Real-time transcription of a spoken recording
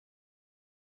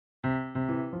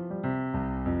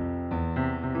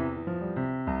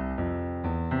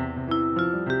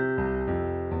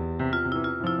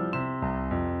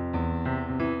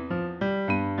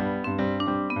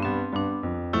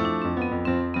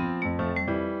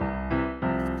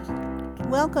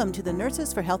Welcome to the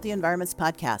Nurses for Healthy Environments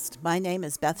podcast. My name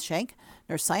is Beth Shank,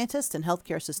 nurse scientist and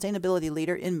healthcare sustainability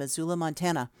leader in Missoula,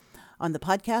 Montana. On the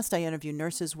podcast, I interview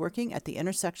nurses working at the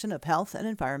intersection of health and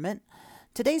environment.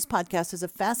 Today's podcast is a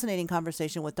fascinating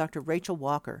conversation with Dr. Rachel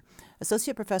Walker,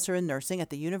 associate professor in nursing at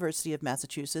the University of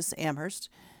Massachusetts, Amherst,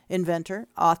 inventor,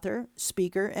 author,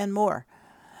 speaker, and more.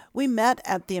 We met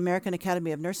at the American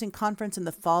Academy of Nursing conference in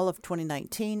the fall of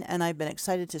 2019, and I've been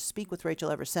excited to speak with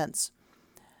Rachel ever since.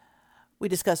 We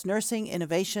discuss nursing,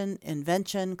 innovation,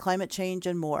 invention, climate change,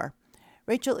 and more.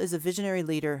 Rachel is a visionary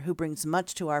leader who brings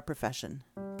much to our profession.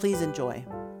 Please enjoy.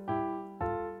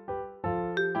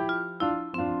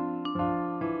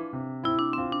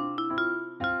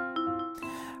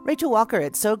 Rachel Walker,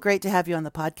 it's so great to have you on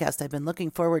the podcast. I've been looking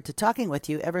forward to talking with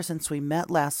you ever since we met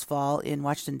last fall in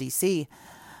Washington, D.C.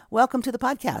 Welcome to the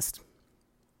podcast.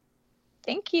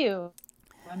 Thank you.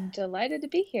 I'm delighted to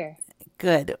be here.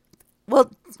 Good.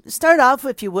 Well, start off,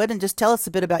 if you would, and just tell us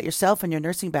a bit about yourself and your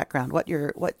nursing background, what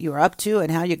you're up to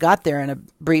and how you got there in a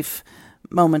brief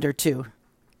moment or two.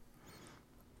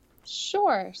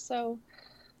 Sure.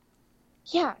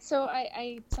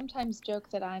 I sometimes joke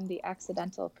that I'm the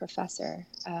accidental professor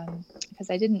because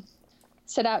I didn't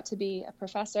set out to be a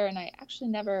professor, and I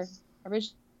actually never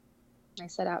originally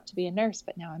set out to be a nurse,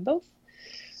 but now I'm both.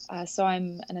 So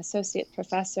I'm an associate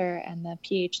professor and the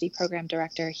PhD program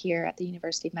director here at the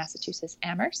University of Massachusetts,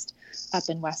 Amherst, up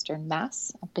in Western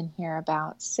Mass. I've been here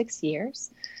about 6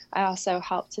 years. I also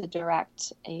help to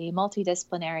direct a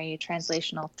multidisciplinary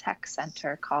translational tech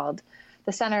center called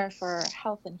the Center for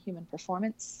Health and Human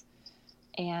Performance.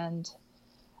 And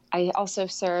I also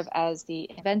serve as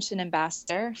the Invention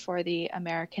Ambassador for the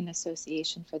American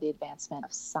Association for the Advancement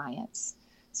of Science.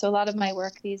 So a lot of my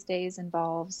work these days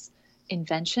involves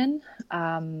invention,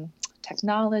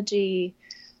 technology,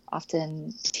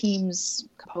 often teams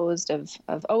composed of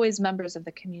always members of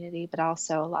the community, but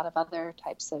also a lot of other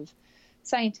types of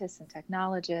scientists and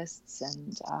technologists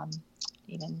and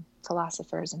even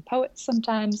philosophers and poets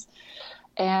sometimes.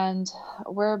 And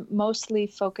we're mostly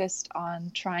focused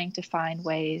on trying to find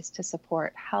ways to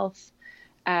support health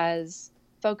as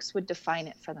folks would define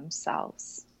it for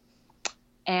themselves.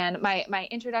 And my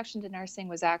introduction to nursing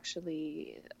was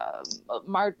actually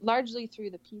largely through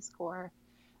the Peace Corps.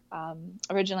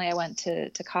 Originally, I went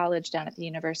to college down at the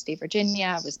University of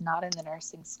Virginia. I was not in the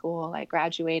nursing school. I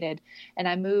graduated, and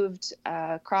I moved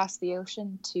across the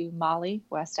ocean to Mali,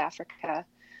 West Africa,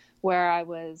 where I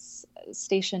was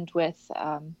stationed with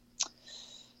a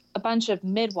bunch of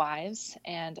midwives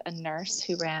and a nurse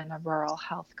who ran a rural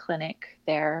health clinic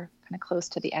there, kind of close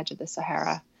to the edge of the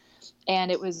Sahara.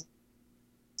 And it was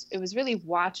really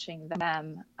watching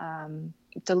them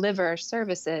deliver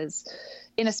services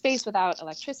in a space without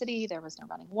electricity. There was no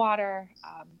running water,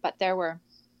 but there were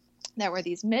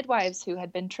these midwives who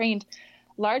had been trained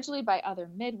largely by other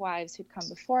midwives who'd come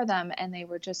before them, and they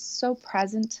were just so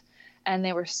present, and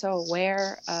they were so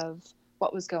aware of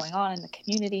what was going on in the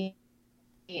community,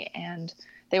 and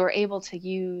they were able to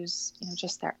use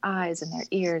just their eyes and their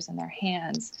ears and their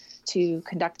hands to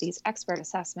conduct these expert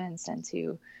assessments and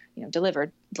to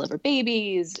deliver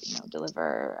babies,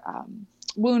 deliver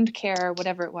wound care,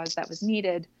 whatever it was that was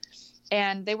needed.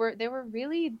 And they were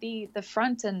really the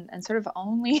front and sort of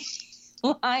only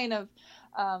line of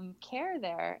care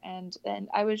there. And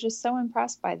I was just so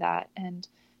impressed by that and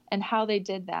how they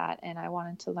did that. And I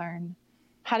wanted to learn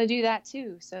how to do that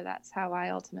too. So that's how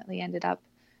I ultimately ended up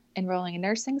enrolling in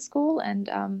nursing school and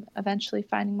eventually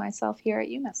finding myself here at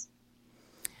UMass.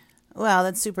 Wow,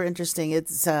 that's super interesting.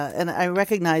 It's and I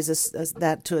recognize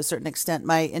that to a certain extent.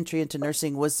 My entry into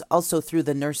nursing was also through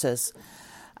the nurses,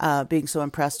 being so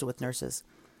impressed with nurses.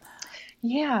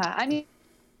 Yeah, I mean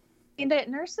that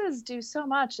nurses do so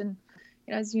much, and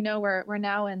as you know, we're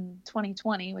now in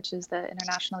 2020, which is the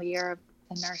International Year of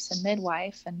the Nurse and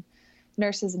Midwife, and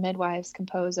nurses and midwives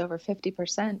compose over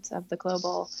 50% of the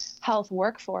global health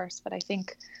workforce. But I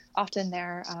think often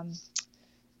they're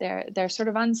sort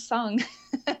of unsung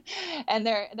and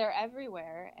they're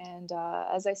everywhere. And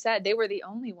as I said, they were the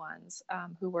only ones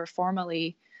who were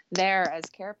formally there as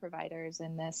care providers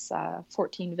in this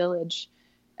 14 village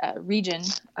region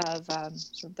of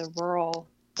sort of the rural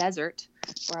desert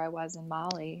where I was in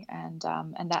Mali. And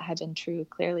that had been true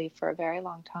clearly for a very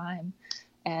long time.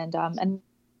 And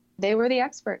they were the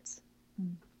experts.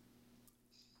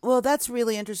 Well, that's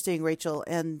really interesting, Rachel,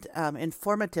 and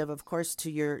informative, of course, to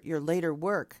your later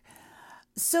work.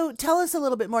 So tell us a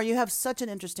little bit more. You have such an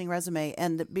interesting resume.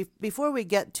 And before we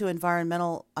get to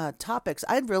environmental topics,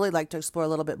 I'd really like to explore a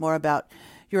little bit more about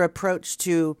your approach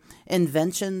to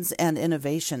inventions and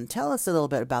innovation. Tell us a little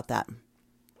bit about that.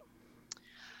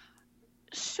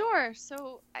 Sure.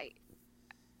 So I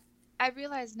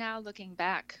realize now, looking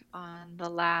back on the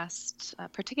last,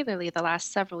 particularly the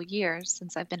last several years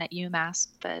since I've been at UMass,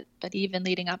 but even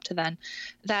leading up to then,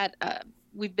 that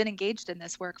we've been engaged in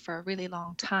this work for a really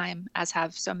long time, as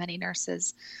have so many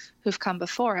nurses who've come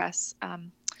before us.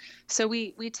 So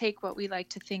we take what we like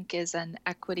to think is an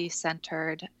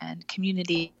equity-centered and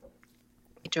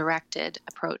community-directed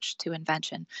approach to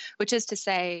invention, which is to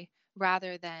say,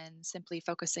 rather than simply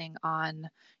focusing on,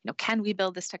 can we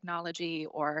build this technology,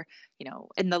 or,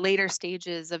 in the later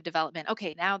stages of development,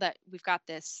 okay, now that we've got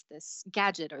this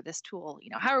gadget or this tool,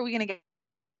 how are we going to get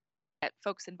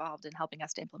folks involved in helping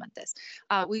us to implement this?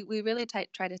 We really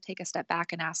try to take a step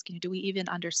back and ask, do we even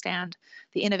understand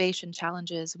the innovation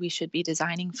challenges we should be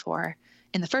designing for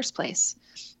in the first place?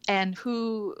 And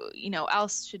who,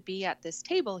 else should be at this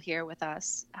table here with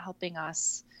us, helping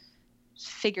us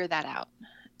figure that out?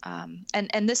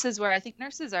 And this is where I think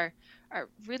nurses are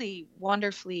really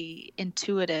wonderfully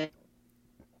intuitive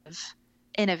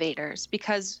innovators,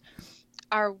 because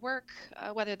our work,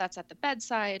 whether that's at the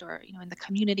bedside or in the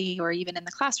community or even in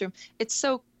the classroom, it's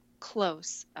so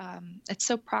close. It's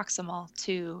so proximal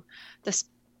to the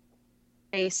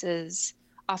spaces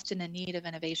often in need of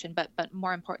innovation, but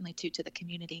more importantly to the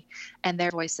community and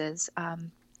their voices.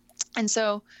 And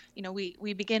so,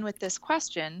 we begin with this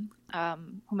question,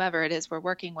 whomever it is we're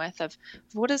working with, of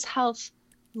what does health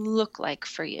look like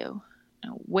for you?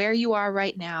 Where you are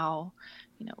right now,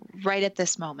 right at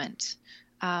this moment.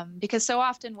 Because so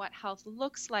often what health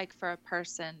looks like for a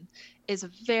person is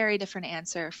a very different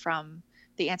answer from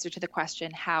the answer to the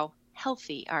question, how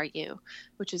healthy are you?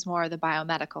 Which is more the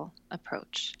biomedical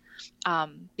approach.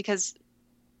 Because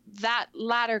that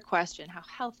latter question, how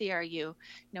healthy are you,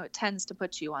 it tends to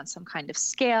put you on some kind of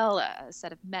scale, a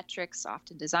set of metrics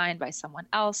often designed by someone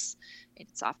else.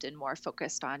 It's often more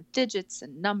focused on digits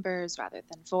and numbers rather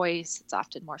than voice. It's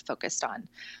often more focused on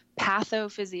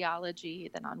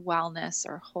pathophysiology than on wellness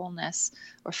or wholeness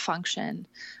or function.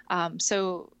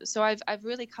 So I've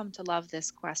really come to love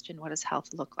this question, what does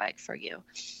health look like for you?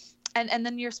 And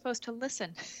then you're supposed to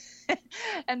listen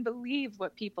and believe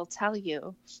what people tell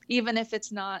you, even if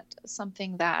it's not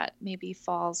something that maybe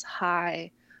falls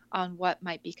high on what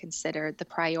might be considered the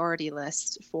priority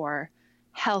list for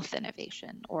health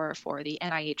innovation or for the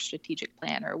NIH strategic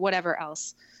plan or whatever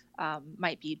else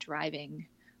might be driving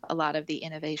a lot of the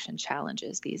innovation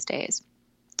challenges these days.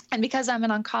 And because I'm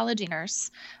an oncology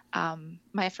nurse,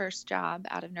 my first job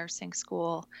out of nursing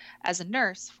school as a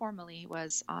nurse formally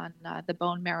was on the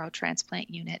bone marrow transplant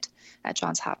unit at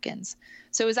Johns Hopkins.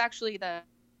 So it was actually the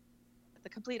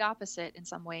complete opposite in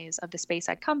some ways of the space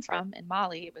I'd come from in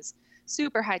Mali. It was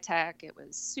super high tech. It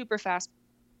was super fast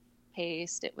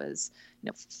paced. It was,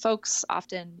 folks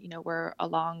often, were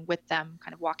along with them,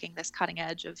 kind of walking this cutting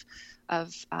edge of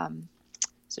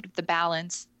sort of the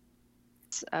balance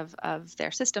of their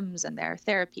systems and their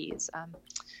therapies,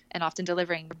 and often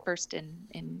delivering first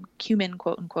in human,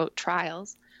 quote unquote,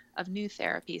 trials of new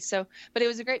therapies. So, but it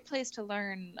was a great place to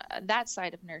learn that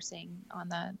side of nursing on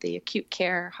the acute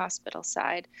care hospital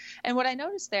side. And what I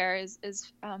noticed there is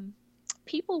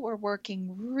people were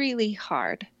working really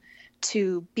hard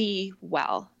to be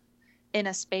well in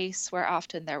a space where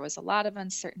often there was a lot of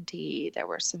uncertainty. There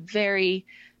were some very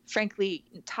frankly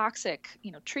toxic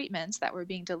treatments that were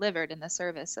being delivered in the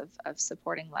service of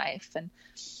supporting life, and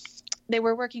they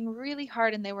were working really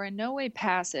hard, and they were in no way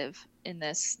passive in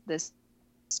this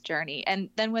journey. And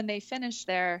then when they finished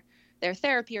their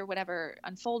therapy or whatever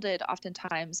unfolded,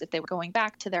 oftentimes if they were going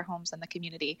back to their homes and the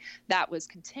community, that was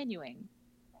continuing.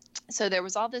 So there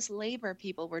was all this labor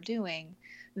people were doing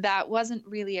that wasn't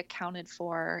really accounted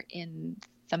for in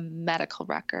the medical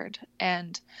record,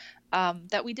 and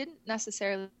that we didn't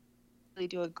necessarily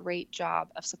do a great job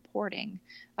of supporting,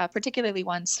 particularly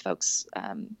once folks,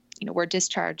 were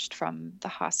discharged from the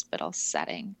hospital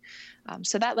setting.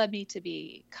 So that led me to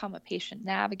become a patient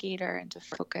navigator and to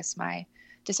focus my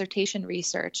dissertation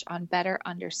research on better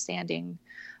understanding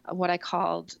what I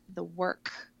called the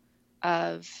work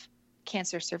of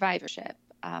cancer survivorship,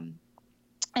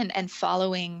 and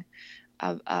following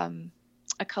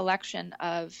a collection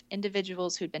of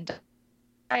individuals who'd been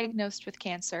diagnosed with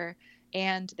cancer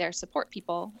and their support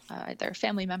people, their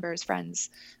family members, friends,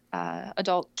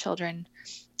 adult children,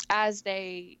 as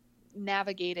they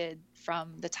navigated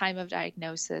from the time of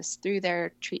diagnosis through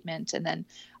their treatment, and then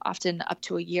often up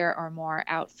to a year or more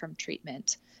out from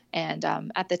treatment. And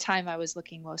at the time, I was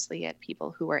looking mostly at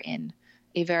people who were in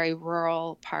a very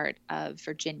rural part of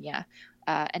Virginia,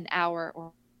 an hour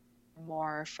or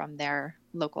more from their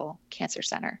local cancer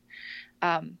center.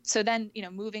 So then,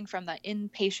 moving from the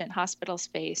inpatient hospital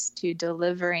space to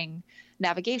delivering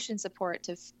navigation support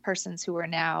to persons who are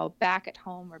now back at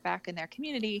home or back in their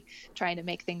community, trying to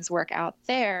make things work out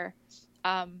there.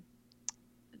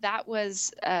 That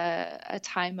was a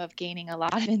time of gaining a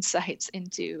lot of insights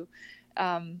into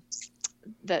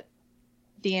the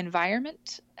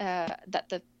environment that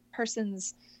the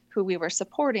persons who we were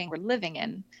supporting were living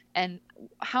in, and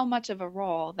how much of a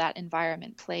role that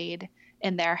environment played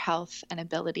in their health and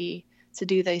ability to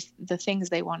do the things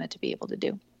they wanted to be able to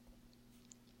do.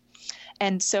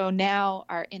 And so now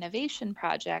our innovation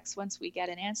projects, once we get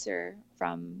an answer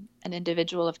from an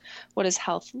individual of what does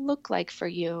health look like for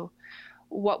you,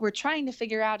 what we're trying to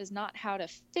figure out is not how to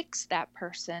fix that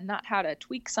person, not how to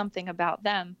tweak something about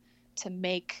them to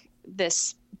make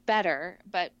this better,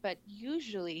 but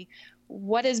usually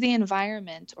what is the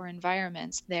environment or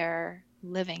environments they're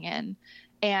living in,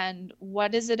 and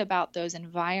what is it about those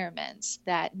environments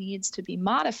that needs to be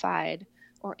modified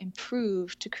or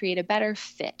improved to create a better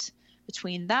fit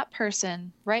between that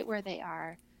person right where they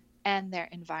are and their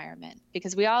environment,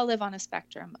 because we all live on a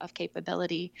spectrum of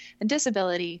capability and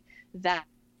disability that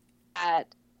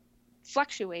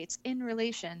fluctuates in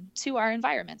relation to our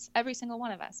environments, every single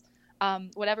one of us,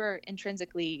 whatever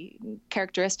intrinsically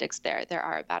characteristics there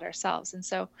are about ourselves. And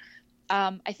so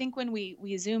I think when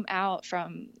we zoom out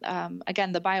from,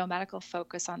 again, the biomedical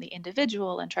focus on the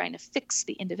individual and trying to fix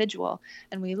the individual,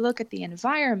 and we look at the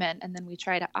environment and then we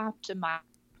try to optimize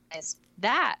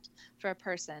that for a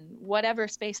person, whatever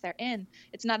space they're in,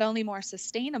 it's not only more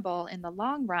sustainable in the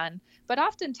long run, but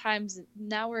oftentimes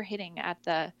now we're hitting at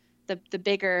the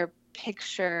bigger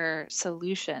picture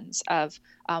solutions of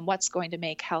what's going to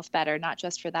make health better, not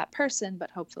just for that person,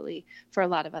 but hopefully for a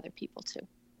lot of other people too.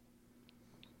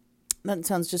 That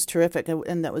sounds just terrific,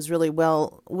 and that was really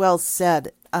well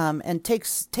said, and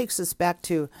takes us back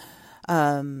to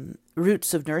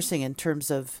roots of nursing in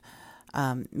terms of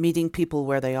meeting people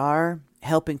where they are,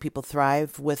 helping people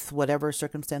thrive with whatever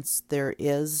circumstance there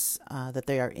is that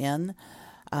they are in.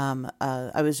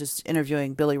 I was just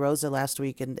interviewing Billy Rosa last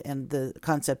week, and the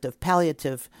concept of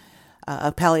palliative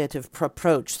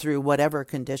approach through whatever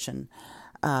condition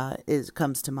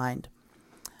comes to mind.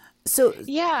 So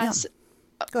yes.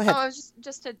 Go ahead. Oh, I was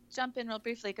just to jump in real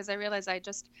briefly, because I realized I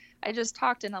just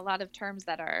talked in a lot of terms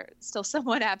that are still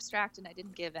somewhat abstract, and I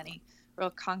didn't give any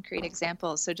real concrete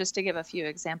examples. So just to give a few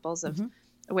examples of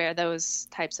where those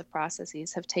types of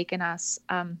processes have taken us.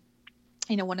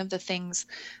 One of the things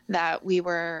that we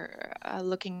were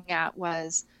looking at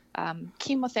was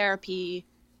chemotherapy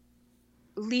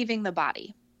leaving the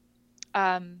body.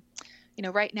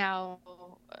 Right now,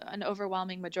 an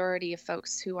overwhelming majority of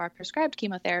folks who are prescribed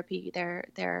chemotherapy,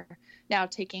 they're now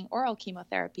taking oral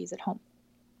chemotherapies at home.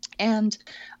 And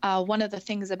one of the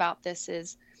things about this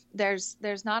is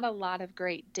there's not a lot of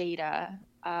great data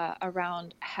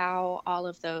around how all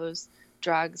of those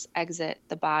drugs exit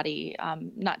the body,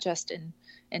 not just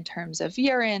in terms of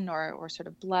urine or sort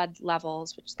of blood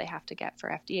levels, which they have to get for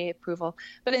FDA approval,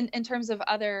 but in terms of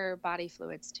other body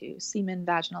fluids too, semen,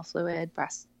 vaginal fluid,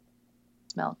 breast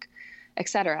milk,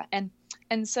 etc.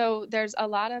 And so there's a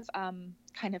lot of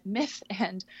kind of myth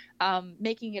and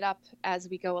making it up as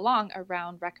we go along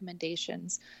around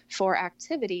recommendations for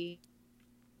activity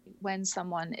when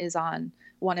someone is on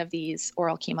one of these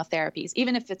oral chemotherapies,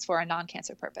 even if it's for a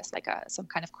non-cancer purpose, like some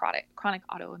kind of chronic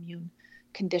autoimmune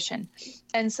condition.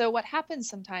 And so what happens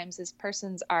sometimes is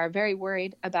persons are very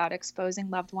worried about exposing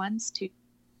loved ones to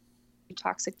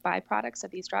toxic byproducts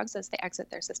of these drugs as they exit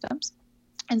their systems.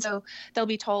 And so they'll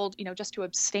be told, just to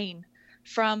abstain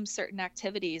from certain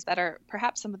activities that are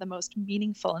perhaps some of the most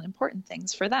meaningful and important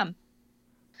things for them,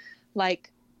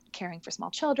 like caring for small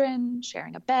children,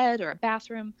 sharing a bed or a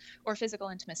bathroom, or physical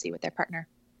intimacy with their partner.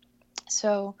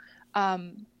 So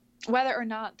whether or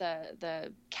not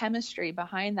the chemistry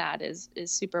behind that is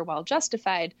super well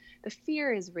justified, the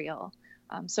fear is real.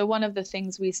 So one of the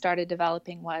things we started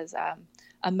developing was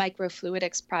a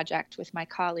microfluidics project with my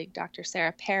colleague, Dr.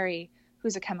 Sarah Perry,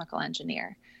 who's a chemical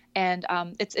engineer. And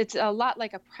it's a lot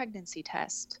like a pregnancy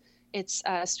test. It's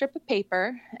a strip of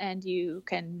paper, and you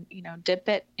can, dip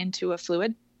it into a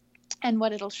fluid. And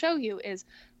what it'll show you is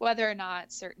whether or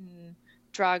not certain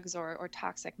drugs or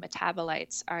toxic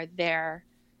metabolites are there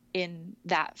in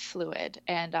that fluid.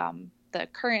 And the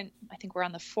current, I think we're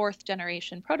on the 4th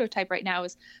generation prototype right now,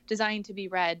 is designed to be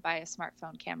read by a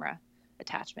smartphone camera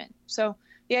attachment. So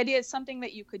the idea is something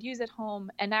that you could use at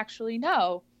home and actually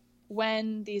know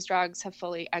when these drugs have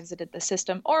fully exited the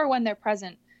system, or when they're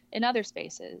present in other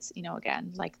spaces,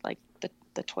 again, like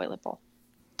the toilet bowl.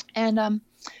 And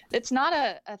it's not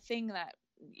a thing that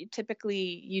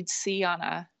typically you'd see on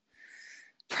a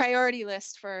priority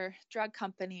list for drug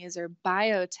companies or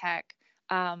biotech.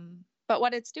 But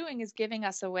what it's doing is giving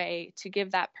us a way to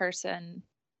give that person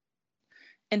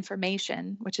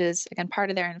information, which is, again, part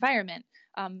of their environment.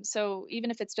 So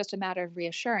even if it's just a matter of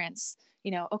reassurance,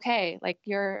 okay, like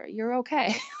you're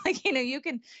okay. Like, you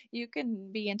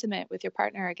can be intimate with your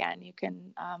partner again. You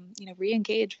can,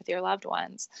 re-engage with your loved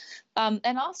ones.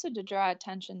 And also to draw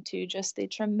attention to just the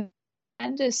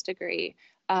tremendous degree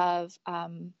of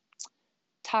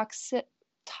toxic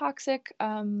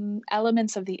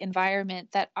elements of the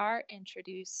environment that are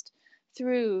introduced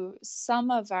through some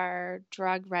of our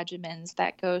drug regimens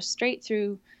that go straight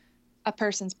through a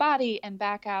person's body and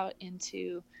back out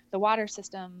into the water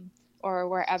system or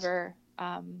wherever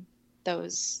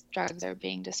those drugs are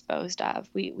being disposed of.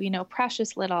 We know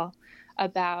precious little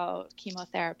about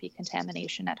chemotherapy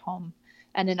contamination at home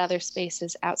and in other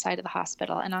spaces outside of the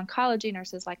hospital. And oncology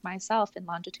nurses like myself in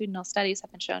longitudinal studies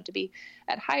have been shown to be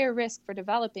at higher risk for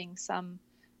developing some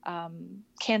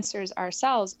cancers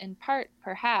ourselves. In part,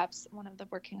 perhaps, one of the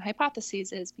working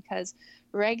hypotheses is because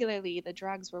regularly the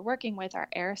drugs we're working with are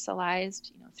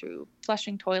aerosolized, through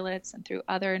flushing toilets and through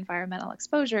other environmental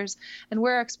exposures, and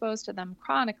we're exposed to them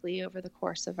chronically over the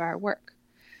course of our work.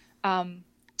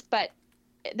 But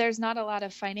there's not a lot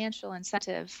of financial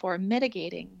incentive for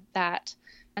mitigating that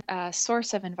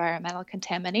source of environmental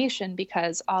contamination,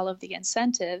 because all of the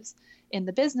incentives in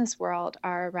the business world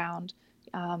are around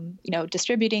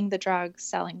distributing the drugs,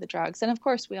 selling the drugs. And of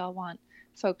course, we all want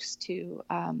folks to,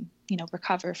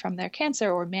 recover from their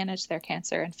cancer or manage their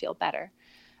cancer and feel better.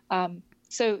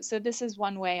 So this is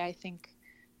one way I think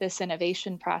this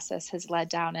innovation process has led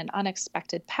down an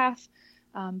unexpected path,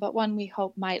 but one we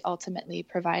hope might ultimately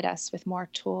provide us with more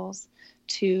tools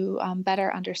to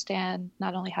better understand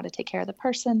not only how to take care of the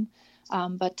person,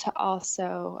 but to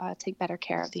also take better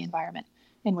care of the environment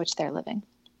in which they're living.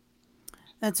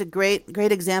 That's a great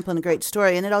example and a great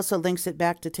story, and it also links it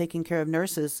back to taking care of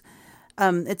nurses.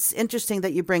 It's interesting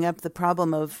that you bring up the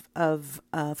problem of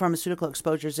pharmaceutical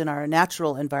exposures in our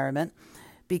natural environment,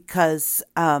 because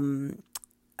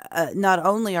not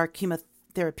only are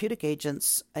chemotherapeutic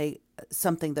agents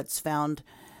something that's found,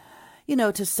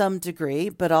 to some degree,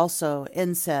 but also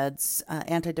NSAIDs,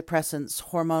 antidepressants,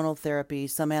 hormonal therapy,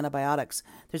 some antibiotics.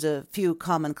 There's a few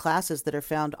common classes that are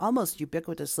found almost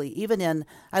ubiquitously,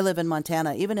 I live in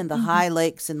Montana, even in the high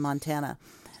lakes in Montana.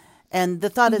 And the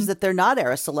thought is that they're not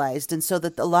aerosolized, and so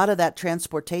that a lot of that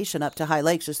transportation up to high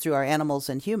lakes is through our animals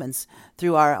and humans,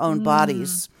 through our own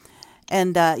bodies.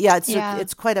 And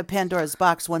it's quite a Pandora's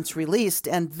box once released,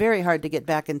 and very hard to get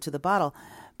back into the bottle.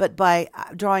 But by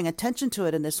drawing attention to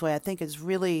it in this way, I think is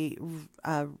really,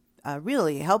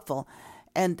 really helpful.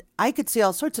 And I could see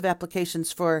all sorts of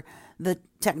applications for the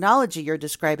technology you're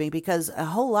describing, because a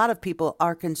whole lot of people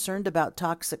are concerned about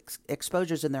toxic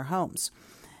exposures in their homes.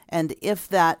 And if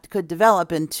that could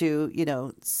develop into,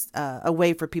 a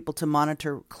way for people to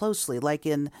monitor closely, like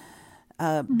in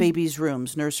babies'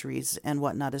 rooms, nurseries, and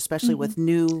whatnot, especially with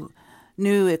new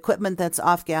equipment that's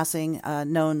off-gassing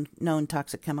known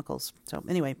toxic chemicals. So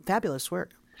anyway, fabulous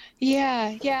work.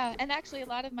 Yeah. And actually, a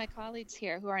lot of my colleagues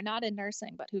here who are not in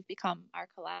nursing, but who've become our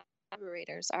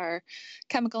collaborators, are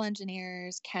chemical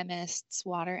engineers, chemists,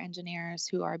 water engineers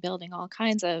who are building all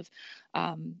kinds of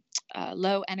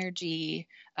low energy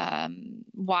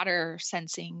water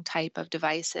sensing type of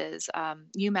devices.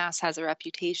 UMass has a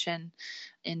reputation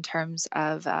in terms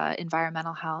of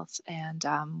environmental health and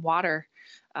water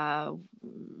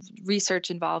research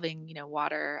involving,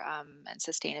 water and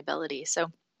sustainability.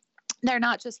 So they're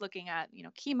not just looking at,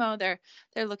 chemo,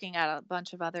 they're looking at a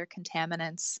bunch of other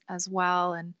contaminants as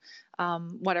well. And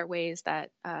what are ways that,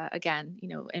 again,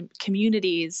 in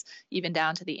communities, even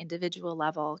down to the individual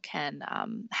level, can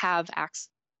have access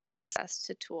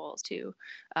to tools to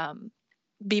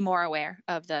be more aware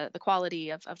of the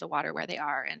quality of the water where they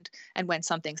are, and when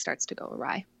something starts to go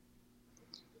awry.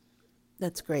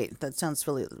 That's great. That sounds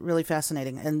really, really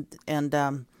fascinating. And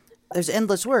there's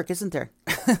endless work, isn't there?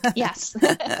 Yes,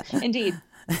 indeed.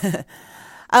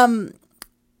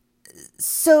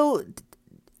 So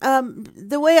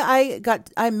the way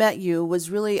I met you was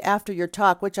really after your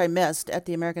talk, which I missed at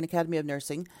the American Academy of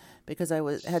Nursing, because I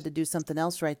had to do something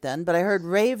else right then. But I heard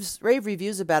rave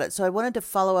reviews about it, so I wanted to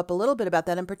follow up a little bit about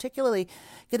that, and particularly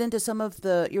get into some of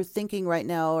your thinking right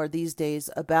now or these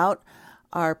days about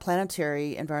our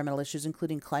planetary environmental issues,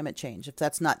 including climate change, if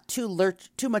that's not too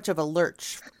much of a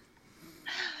lurch.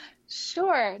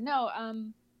 Sure. No.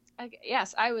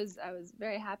 Yes, I was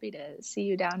very happy to see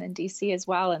you down in DC as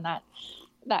well, and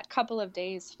that couple of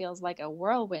days feels like a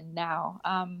whirlwind now.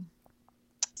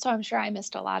 So I'm sure I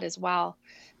missed a lot as well.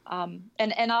 And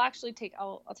I'll actually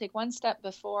I'll take one step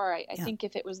before. I Yeah. think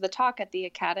if it was the talk at the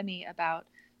Academy about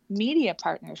media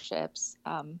partnerships,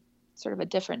 sort of a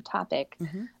different topic.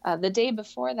 The day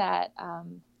before that,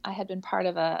 I had been part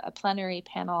of a plenary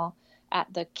panel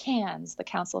at the CANS, the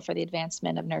Council for the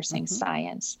Advancement of Nursing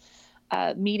Science,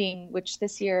 meeting, which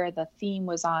this year the theme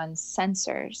was on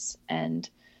sensors and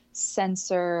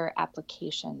sensor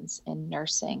applications in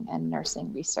nursing and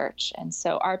nursing research. And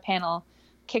so our panel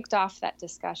kicked off that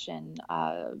discussion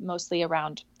mostly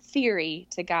around theory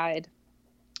to guide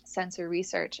sensor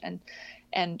research,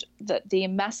 and the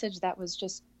message that was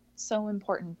just so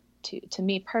important to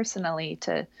me personally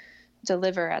to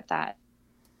deliver at that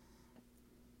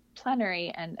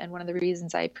plenary, and one of the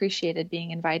reasons I appreciated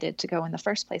being invited to go in the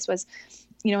first place was,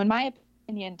 in my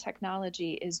opinion,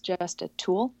 technology is just a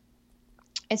tool.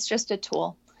 It's just a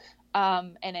tool,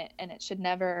 and it should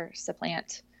never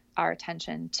supplant our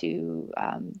attention to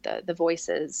the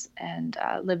voices and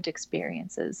lived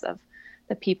experiences of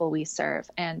the people we serve.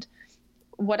 And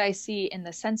what I see in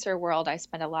the sensor world, I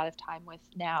spend a lot of time with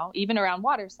now, even around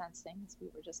water sensing, as we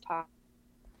were just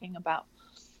talking about,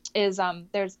 is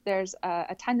there's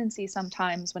a tendency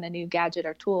sometimes when a new gadget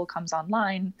or tool comes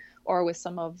online, or with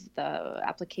some of the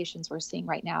applications we're seeing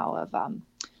right now of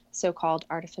so-called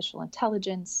artificial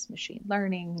intelligence, machine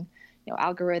learning,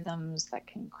 algorithms that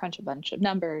can crunch a bunch of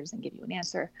numbers and give you an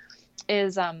answer,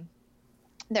 is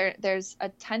there's a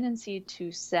tendency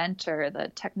to center the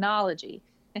technology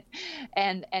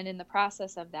and in the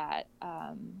process of that,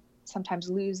 sometimes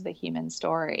lose the human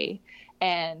story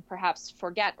and perhaps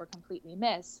forget or completely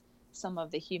miss some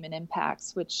of the human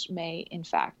impacts, which may, in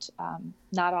fact,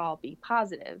 not all be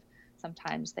positive.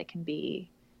 Sometimes they can be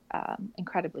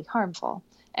incredibly harmful.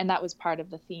 And that was part of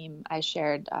the theme I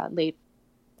shared later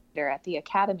at the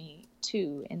Academy,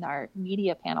 too, in our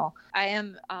media panel. I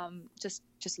am just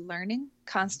learning,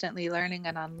 constantly learning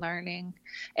and unlearning.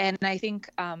 And I think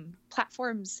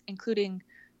platforms, including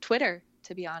Twitter,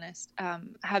 to be honest,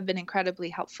 have been incredibly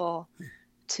helpful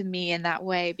to me in that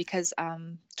way, because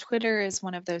Twitter is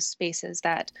one of those spaces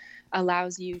that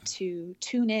allows you to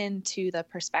tune in to the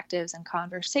perspectives and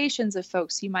conversations of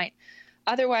folks you might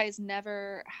otherwise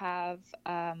never have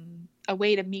a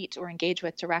way to meet or engage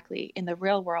with directly in the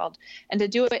real world, and to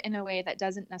do it in a way that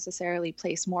doesn't necessarily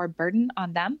place more burden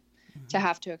on them to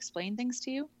have to explain things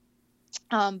to you,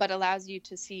 but allows you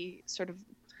to see sort of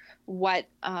what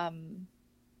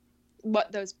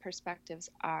those perspectives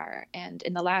are. And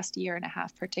in the last year and a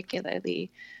half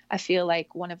particularly, I feel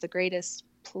like one of the greatest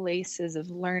places of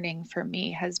learning for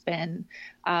me has been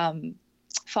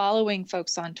following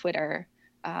folks on Twitter,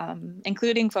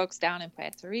 including folks down in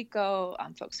Puerto Rico,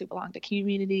 folks who belong to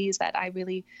communities that I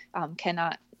really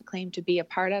cannot claim to be a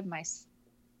part of myself,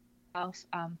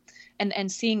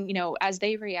 and seeing, as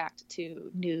they react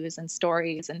to news and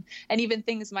stories and even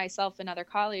things myself and other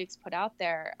colleagues put out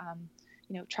there,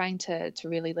 trying to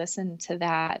really listen to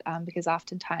that, because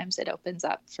oftentimes it opens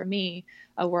up for me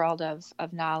a world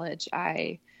of knowledge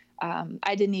I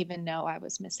didn't even know I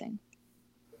was missing.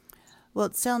 Well,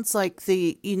 it sounds like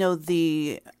the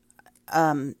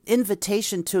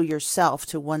invitation to yourself,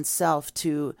 to oneself,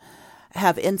 to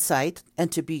have insight and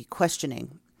to be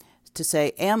questioning, to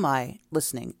say, am I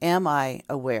listening? Am I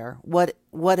aware? What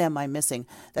am I missing?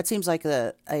 That seems like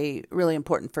a really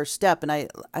important first step. And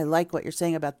I like what you're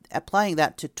saying about applying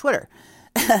that to Twitter,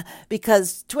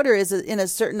 because Twitter is in a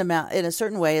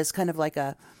certain way is kind of like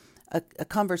a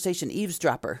conversation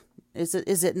eavesdropper. Is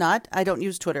it not? I don't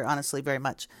use Twitter, honestly, very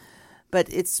much. But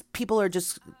people are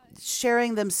just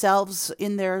sharing themselves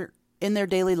in their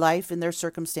daily life, in their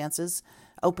circumstances,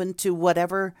 open to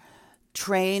whatever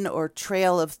train or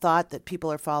trail of thought that people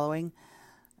are following.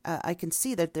 I can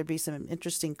see that there'd be some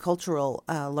interesting cultural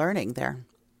learning there.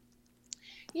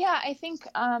 Yeah, I think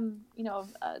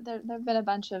there have been a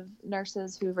bunch of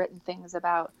nurses who've written things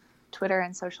about Twitter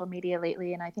and social media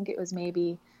lately, and I think it was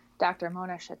maybe Dr.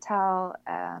 Mona Chattel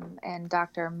and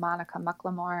Dr. Monica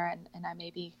Mucklemore, and I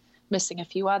may be missing a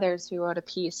few others, who wrote a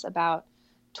piece about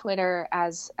Twitter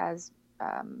as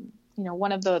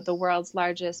one of the world's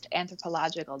largest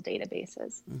anthropological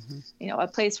databases. A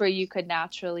place where you could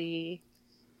naturally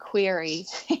query,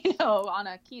 on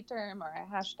a key term or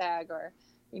a hashtag or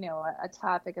a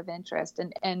topic of interest,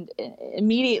 and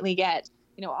immediately get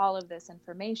all of this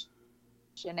information.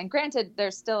 And granted,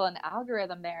 there's still an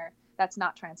algorithm there that's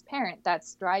not transparent,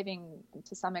 that's driving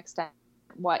to some extent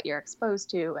what you're exposed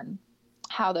to and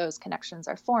how those connections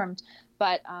are formed.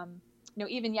 But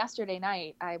even yesterday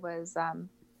night, I was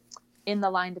in the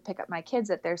line to pick up my kids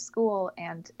at their school,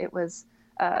 and it was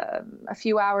a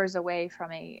few hours away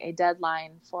from a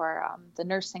deadline for the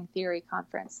Nursing Theory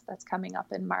Conference that's coming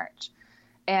up in March.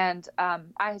 And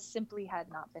I simply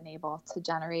had not been able to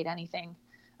generate anything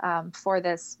for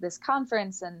this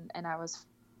conference, and I was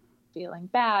feeling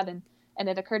bad. And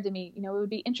it occurred to me, it would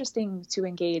be interesting to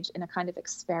engage in a kind of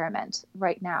experiment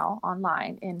right now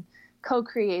online in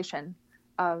co-creation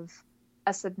of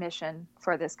a submission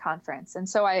for this conference. And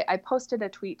so I posted a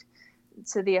tweet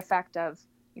to the effect of,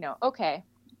 okay,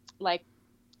 like,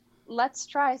 let's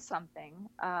try something.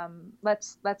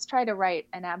 Let's try to write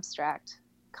an abstract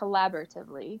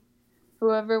collaboratively.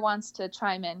 Whoever wants to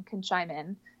chime in can chime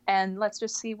in, and let's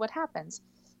just see what happens.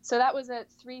 So that was at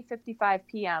 3:55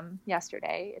 p.m.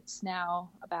 yesterday. It's now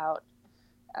about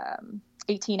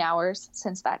 18 hours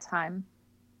since that time.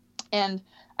 And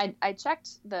I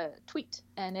checked the tweet,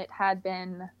 and it had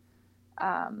been,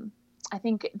 I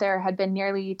think there had been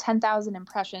nearly 10,000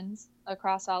 impressions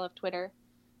across all of Twitter.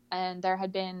 And there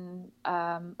had been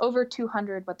over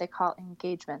 200 what they call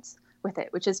engagements with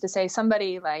it, which is to say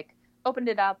somebody like opened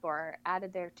it up or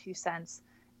added their 2 cents.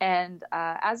 And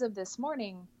as of this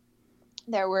morning,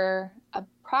 there were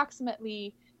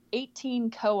approximately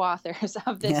 18 co-authors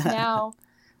of this now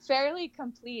fairly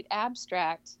complete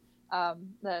abstract.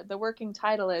 The working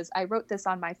title is, I wrote this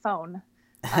on my phone,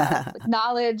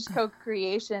 Knowledge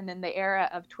Co-Creation in the Era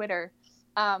of Twitter.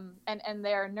 And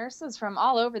there are nurses from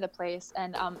all over the place.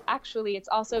 And actually, it's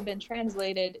also been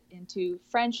translated into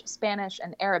French, Spanish,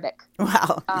 and Arabic.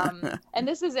 Wow. And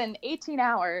this is in 18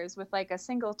 hours with like a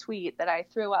single tweet that I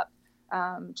threw up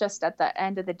just at the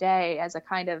end of the day as a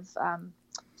kind of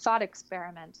thought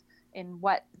experiment in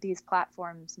what these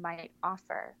platforms might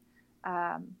offer.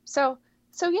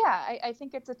 So yeah, I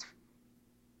think it's a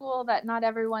tool that not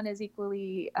everyone is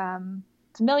equally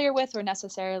familiar with or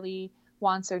necessarily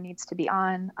wants or needs to be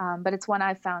on, but it's one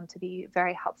I've found to be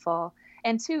very helpful.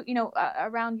 And two,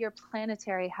 around your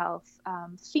planetary health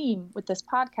theme with this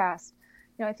podcast,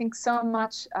 I think so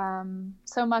much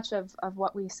of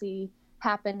what we see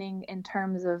happening in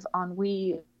terms of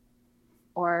ennui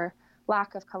or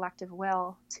lack of collective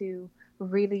will to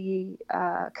really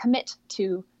commit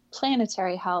to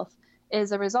planetary health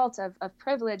is a result of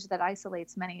privilege that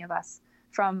isolates many of us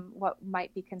from what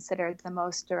might be considered the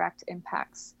most direct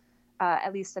impacts,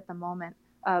 at least at the moment,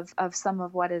 of some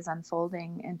of what is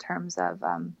unfolding in terms of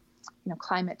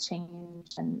climate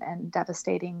change and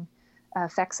devastating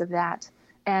effects of that.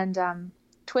 And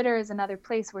Twitter is another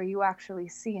place where you actually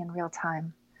see in real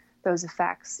time those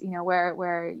effects,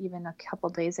 where even a couple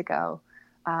days ago,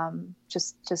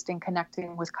 just in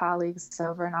connecting with colleagues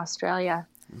over in Australia,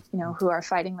 who are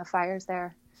fighting the fires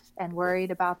there and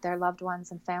worried about their loved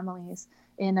ones and families.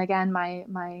 And again,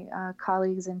 my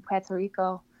colleagues in Puerto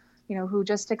Rico, who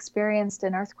just experienced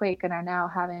an earthquake and are now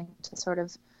having to sort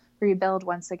of rebuild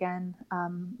once again,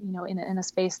 in a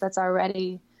space that's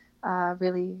already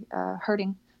really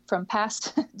hurting from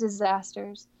past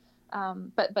disasters,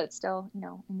 but still,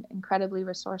 incredibly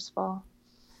resourceful.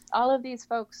 All of these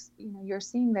folks, you're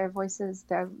seeing their voices,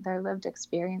 their lived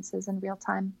experiences in real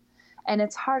time. And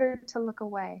it's harder to look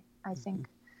away, I think,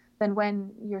 than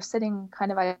when you're sitting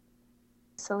kind of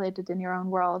isolated in your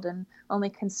own world and only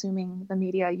consuming the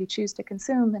media you choose to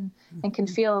consume and can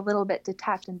feel a little bit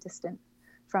detached and distant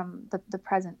from the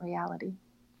present reality.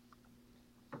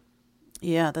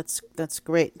 Yeah, that's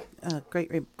great.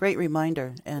 Great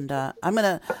reminder. And I'm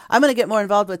gonna get more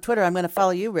involved with Twitter. I'm gonna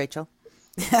follow you, Rachel.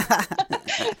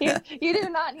 You do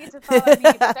not need to follow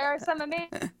me, but there are some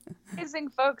amazing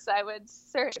folks I would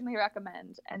certainly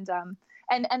recommend. And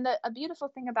a beautiful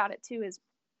thing about it too is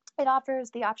it offers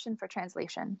the option for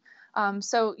translation.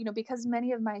 So because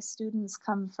many of my students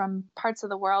come from parts of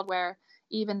the world where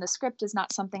even the script is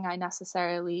not something I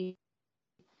necessarily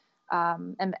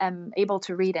am able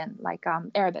to read in, like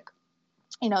Arabic.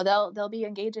 They'll be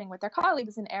engaging with their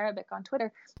colleagues in Arabic on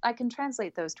Twitter. I can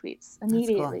translate those tweets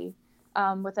immediately.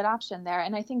 With an option there.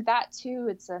 And I think that too,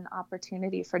 it's an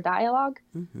opportunity for dialogue,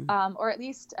 or at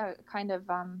least a kind of,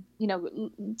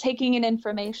 taking in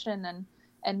information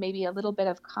and maybe a little bit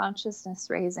of consciousness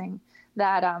raising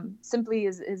that simply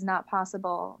is not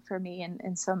possible for me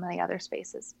in so many other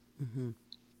spaces. Mm-hmm.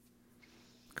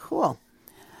 Cool.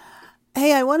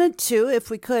 Hey, I wanted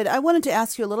to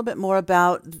ask you a little bit more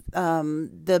about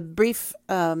the brief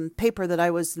paper that I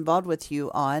was involved with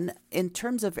you on in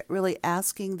terms of really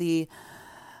asking the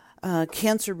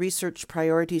cancer research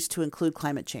priorities to include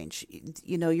climate change.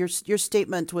 Your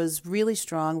statement was really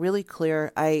strong, really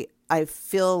clear. I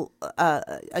feel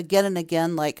again and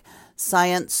again like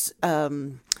science,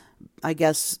 I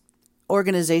guess,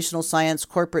 organizational science,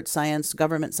 corporate science,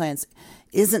 government science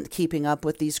isn't keeping up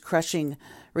with these crushing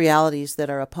realities that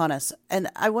are upon us. And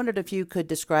I wondered if you could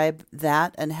describe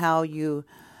that and how you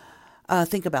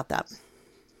think about that.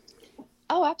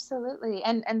 Oh, absolutely.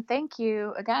 And thank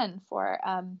you again for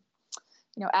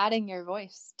adding your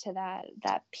voice to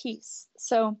that piece.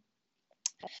 So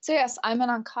yes, I'm an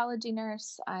oncology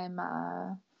nurse. I'm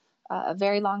a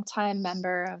very long time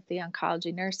member of the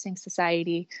Oncology Nursing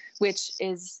Society, which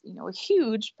is, a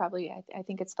huge, probably, I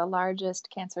think it's the largest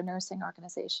cancer nursing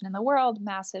organization in the world,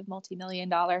 massive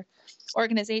multi-million-dollar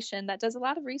organization that does a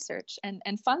lot of research and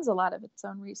funds a lot of its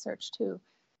own research too.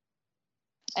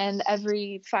 And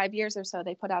every 5 years or so,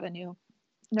 they put out a new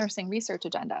nursing research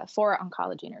agenda for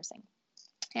oncology nursing.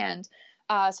 And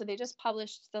so they just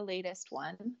published the latest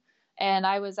one. And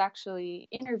I was actually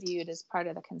interviewed as part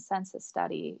of the consensus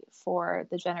study for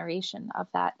the generation of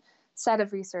that set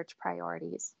of research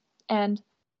priorities. And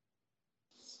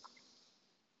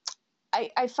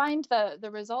I find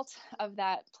the result of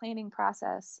that planning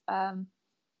process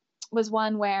was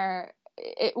one where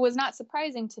it was not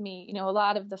surprising to me. A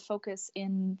lot of the focus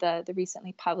in the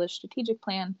recently published strategic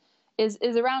plan is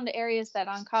around areas that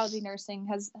oncology nursing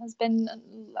has been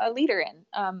a leader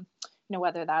in.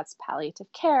 Whether that's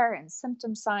palliative care and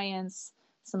symptom science,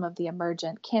 some of the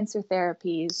emergent cancer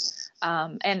therapies,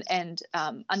 and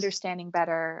understanding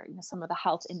better some of the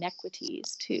health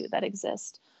inequities too that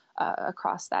exist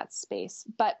across that space.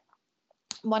 But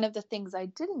one of the things I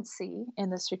didn't see in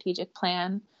the strategic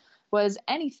plan was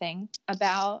anything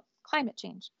about climate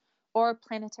change or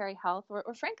planetary health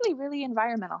or frankly, really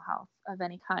environmental health of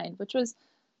any kind, which was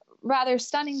rather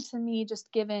stunning to me,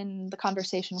 just given the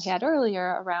conversation we had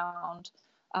earlier around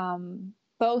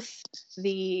both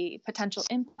the potential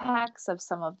impacts of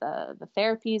some of the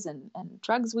therapies and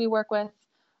drugs we work with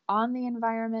on the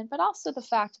environment, but also the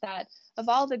fact that of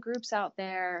all the groups out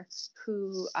there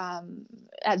who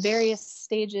at various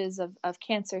stages of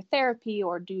cancer therapy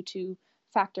or due to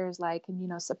factors like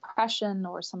immunosuppression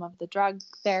or some of the drug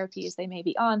therapies they may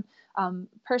be on,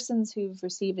 persons who've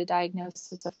received a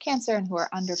diagnosis of cancer and who are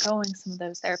undergoing some of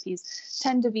those therapies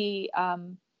tend to be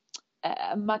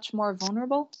much more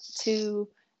vulnerable to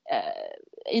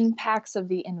impacts of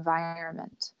the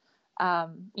environment.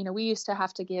 We used to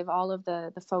have to give all of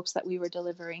the folks that we were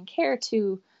delivering care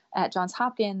to at Johns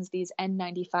Hopkins these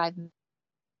N95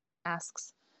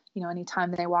 masks,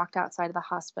 anytime they walked outside of the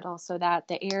hospital, so that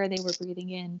the air they were breathing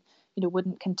in,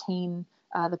 wouldn't contain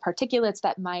the particulates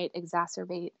that might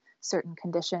exacerbate certain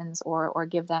conditions or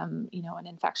give them, an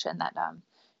infection that,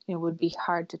 would be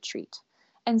hard to treat.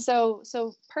 And so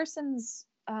persons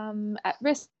at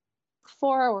risk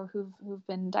for or who've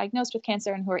been diagnosed with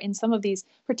cancer and who are in some of these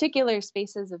particular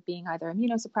spaces of being either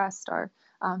immunosuppressed or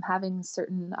having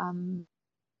certain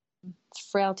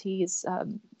frailties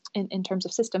in terms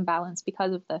of system balance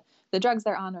because of the drugs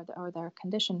they're on or their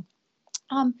condition,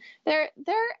 they're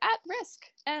at risk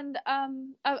and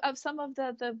of some of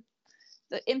the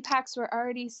impacts we're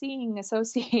already seeing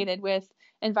associated with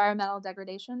environmental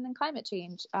degradation and climate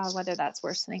change, whether that's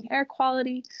worsening air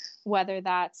quality, whether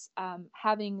that's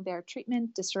having their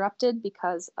treatment disrupted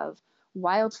because of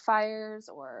wildfires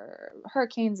or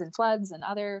hurricanes and floods and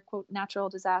other, quote, natural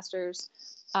disasters,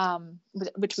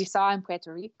 which we saw in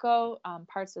Puerto Rico.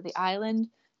 Parts of the island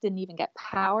didn't even get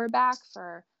power back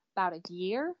for about a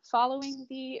year following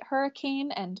the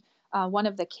hurricane. And one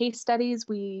of the case studies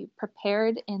we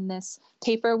prepared in this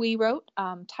paper we wrote,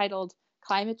 titled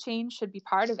 "Climate Change Should Be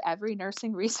Part of Every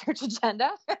Nursing Research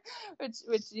Agenda,"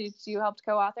 which you helped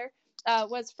co-author,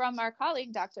 was from our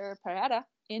colleague, Dr. Parada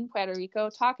in Puerto Rico,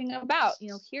 talking about,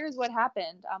 here's what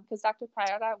happened, because Dr.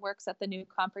 Parada works at the new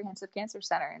Comprehensive Cancer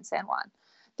Center in San Juan.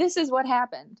 This is what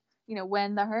happened,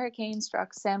 when the hurricane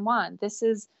struck San Juan. This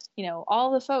is,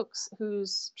 all the folks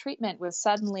whose treatment was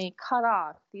suddenly cut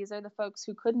off. These are the folks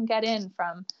who couldn't get in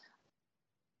from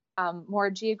more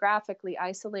geographically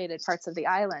isolated parts of the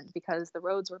island because the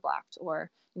roads were blocked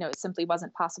or, it simply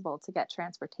wasn't possible to get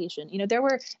transportation. There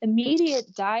were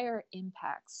immediate dire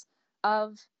impacts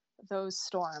of those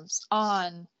storms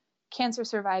on cancer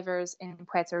survivors in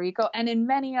Puerto Rico and in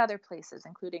many other places,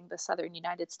 including the southern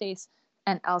United States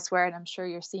and elsewhere. And I'm sure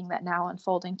you're seeing that now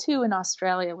unfolding too in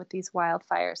Australia with these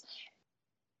wildfires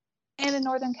and in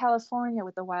Northern California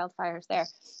with the wildfires there.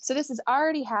 So this is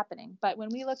already happening. But when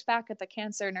we looked back at the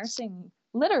cancer nursing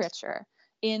literature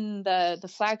in the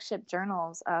flagship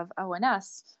journals of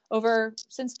ONS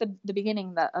since the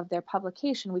beginning of their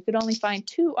publication, we could only find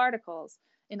 2 articles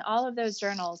in all of those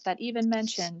journals that even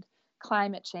mentioned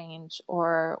climate change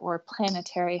or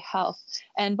planetary health.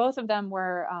 And both of them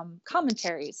were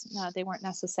commentaries. They weren't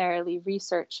necessarily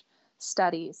research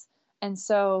studies. And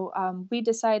so we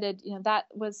decided, that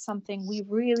was something we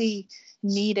really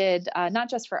needed, not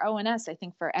just for ONS, I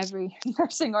think for every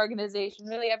nursing organization,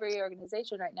 really every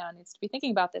organization right now needs to be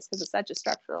thinking about this because it's such a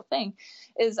structural thing,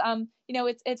 is,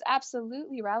 it's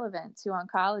absolutely relevant to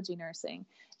oncology nursing.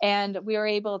 And we were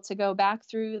able to go back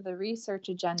through the research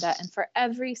agenda, and for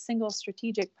every single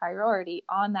strategic priority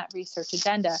on that research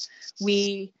agenda,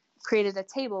 we created a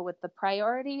table with the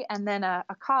priority and then a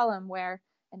column where,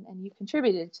 and you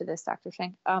contributed to this, Dr.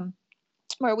 Schenk,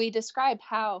 where we described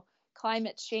how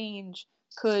climate change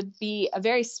could be a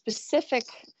very specific,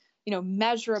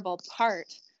 measurable part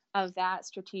of that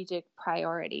strategic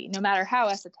priority, no matter how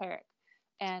esoteric.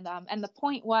 And the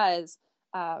point was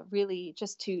really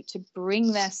just to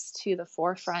bring this to the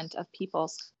forefront of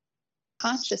people's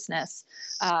consciousness,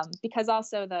 because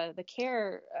also the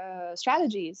care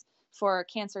strategies for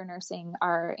cancer nursing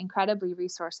are incredibly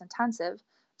resource intensive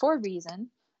for a reason.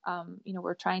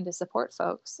 We're trying to support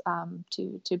folks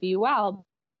to be well,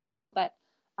 but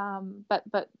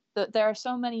there are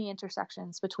so many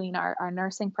intersections between our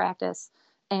nursing practice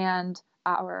and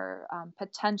our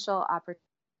potential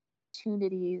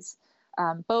opportunities,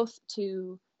 both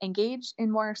to engage in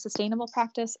more sustainable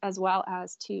practice as well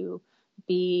as to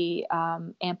be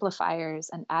amplifiers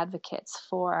and advocates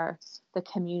for the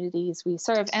communities we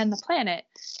serve and the planet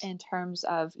in terms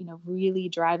of, really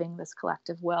driving this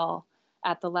collective will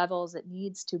at the levels it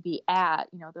needs to be at,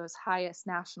 those highest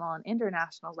national and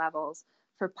international levels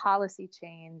for policy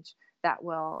change that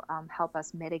will help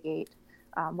us mitigate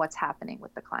what's happening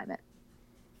with the climate.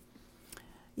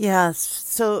 Yeah,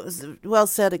 so well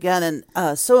said again,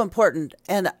 and so important.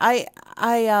 And I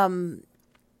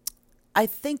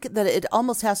think that it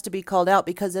almost has to be called out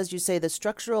because, as you say, the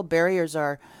structural barriers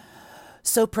are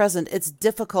so present. It's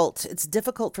difficult. It's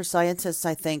difficult for scientists,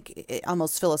 I think,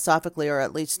 almost philosophically or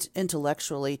at least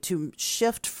intellectually, to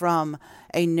shift from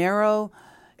a narrow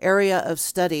area of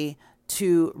study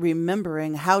to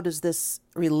remembering how does this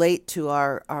relate to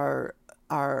our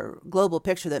global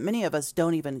picture that many of us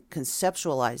don't even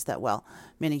conceptualize that well.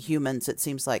 Many humans, it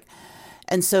seems like.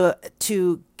 And so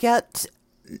to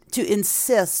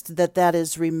insist that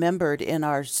is remembered in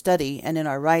our study and in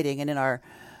our writing and in our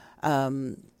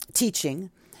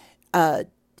teaching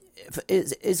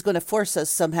is going to force us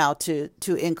somehow to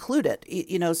include it.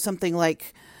 Something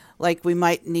like we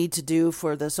might need to do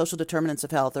for the social determinants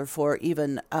of health or for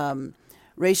even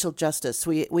racial justice.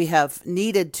 We have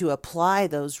needed to apply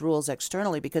those rules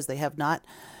externally because they have not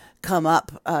come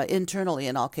up internally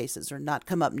in all cases, or not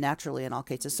come up naturally in all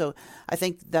cases. So I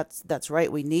think that's right.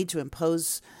 We need to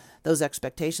impose those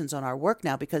expectations on our work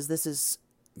now because this is,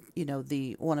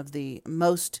 the one of the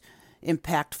most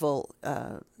impactful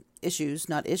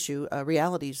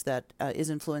realities that is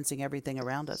influencing everything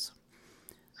around us.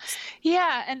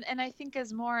 Yeah, and I think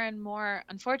as more and more,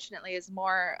 unfortunately, as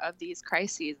more of these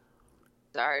crises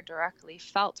are directly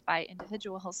felt by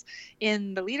individuals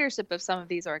in the leadership of some of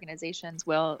these organizations,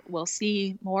 we'll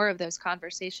see more of those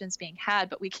conversations being had,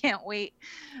 but we can't wait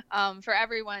for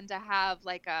everyone to have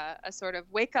like a sort of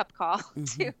wake-up call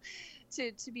Mm-hmm.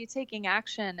 to be taking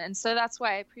action. And so that's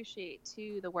why I appreciate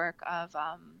too the work of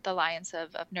the Alliance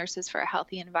of Nurses for a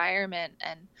Healthy Environment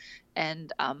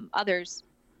and others,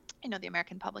 the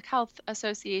American Public Health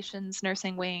Association's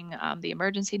nursing wing, the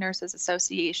Emergency Nurses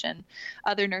Association,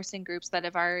 other nursing groups that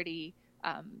have already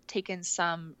taken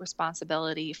some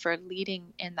responsibility for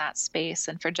leading in that space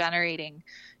and for generating,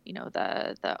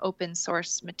 the open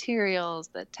source materials,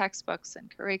 the textbooks and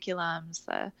curriculums,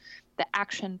 the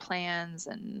action plans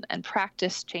and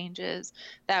practice changes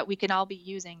that we can all be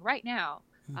using right now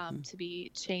to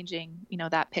be changing,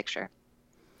 that picture.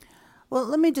 Well,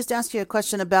 let me just ask you a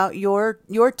question about your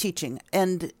teaching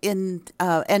and and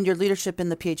your leadership in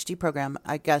the PhD program.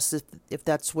 I guess if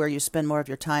that's where you spend more of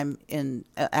your time in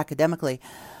academically,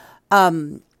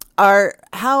 how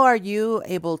are you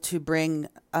able to bring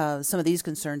some of these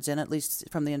concerns in, at least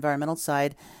from the environmental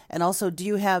side, and also do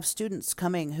you have students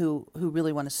coming who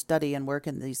really want to study and work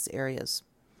in these areas?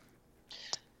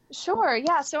 Sure.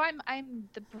 Yeah. So I'm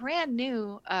the brand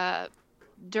new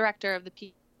director of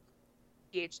the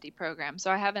PhD program. So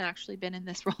I haven't actually been in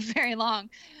this role very long.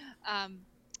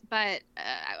 But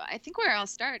I think where I'll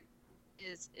start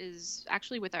is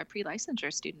actually with our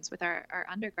pre-licensure students, with our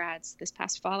undergrads. This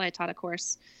past fall, I taught a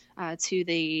course to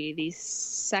the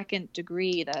second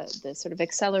degree, the sort of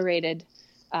accelerated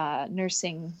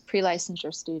nursing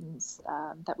pre-licensure students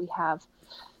that we have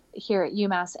here at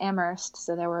UMass Amherst.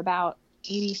 So there were about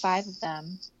 85 of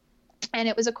them. And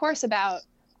it was a course about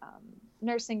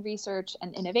nursing research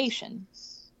and innovation.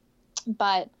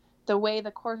 But the way the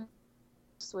course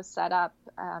was set up,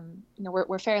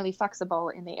 we're fairly flexible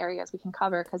in the areas we can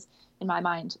cover, because in my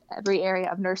mind, every area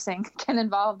of nursing can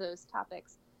involve those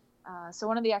topics. So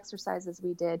one of the exercises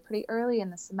we did pretty early in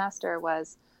the semester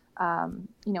was,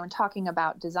 in talking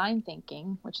about design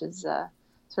thinking, which is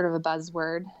sort of a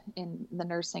buzzword in the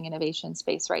nursing innovation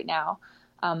space right now,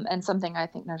 and something I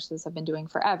think nurses have been doing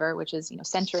forever, which is,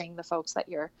 centering the folks that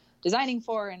you're designing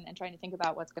for and trying to think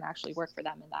about what's going to actually work for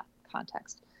them in that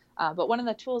context. But one of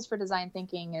the tools for design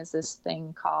thinking is this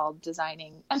thing called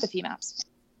designing empathy maps,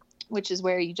 which is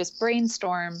where you just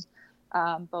brainstorm,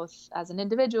 both as an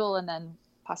individual and then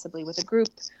possibly with a group,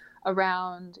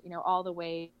 around, all the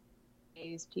ways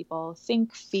people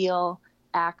think, feel,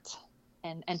 act,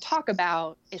 and talk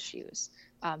about issues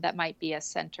that might be a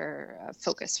center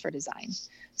focus for design.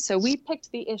 So we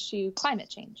picked the issue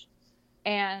climate change.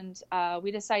 And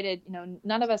we decided,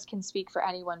 none of us can speak for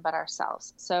anyone but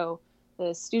ourselves. So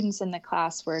the students in the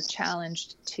class were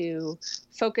challenged to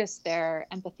focus their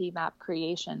empathy map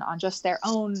creation on just their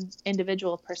own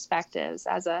individual perspectives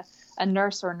as a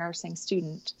nurse or nursing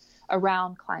student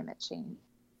around climate change.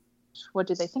 What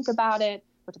do they think about it?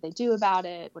 What do they do about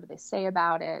it? What do they say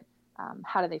about it?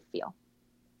 How do they feel?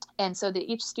 And so that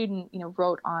each student,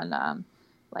 wrote on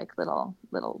like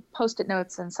little Post-it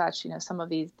notes and such, some of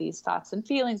these thoughts and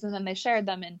feelings, and then they shared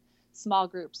them in small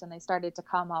groups, and they started to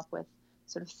come up with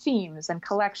sort of themes and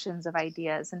collections of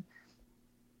ideas. And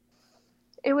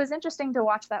it was interesting to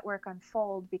watch that work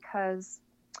unfold, because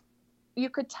you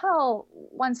could tell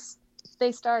once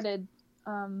they started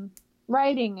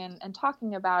writing and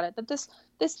talking about it, that this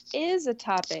is a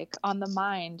topic on the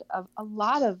mind of a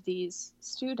lot of these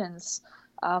students,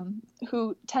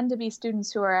 who tend to be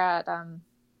students who are at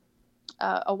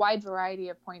a wide variety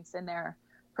of points in their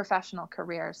professional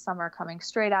careers. Some are coming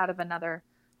straight out of another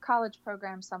college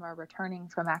program, some are returning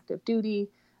from active duty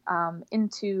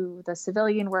into the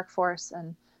civilian workforce,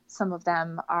 and some of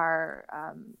them are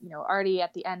already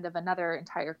at the end of another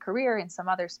entire career in some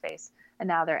other space, and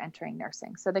now they're entering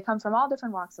nursing. So they come from all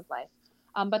different walks of life,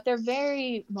 but they're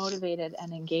very motivated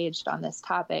and engaged on this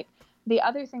topic. The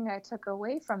other thing I took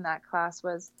away from that class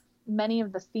was many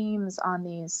of the themes on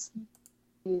these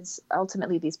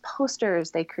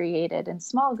posters they created in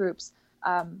small groups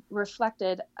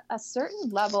reflected a certain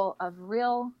level of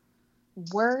real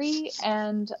worry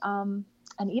and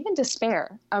even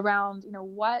despair around,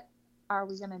 what are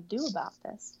we going to do about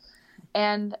this?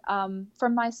 And for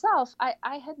myself,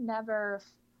 I had never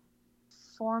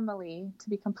formally, to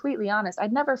be completely honest,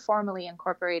 I'd never formally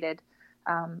incorporated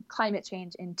climate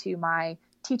change into my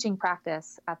teaching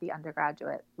practice at the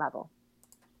undergraduate level.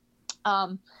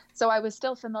 So I was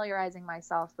still familiarizing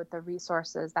myself with the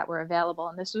resources that were available.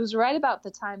 And this was right about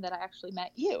the time that I actually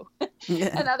met you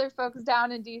and other folks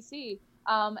down in DC,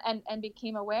 and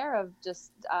became aware of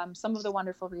just some of the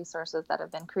wonderful resources that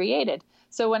have been created.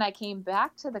 So when I came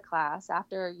back to the class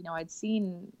after, I'd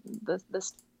seen the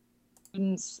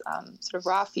students' sort of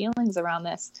raw feelings around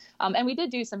this, and we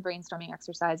did do some brainstorming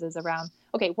exercises around,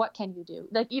 okay, what can you do?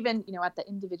 Like even, at the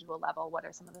individual level, what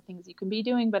are some of the things you can be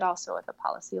doing, but also at the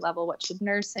policy level, what should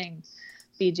nursing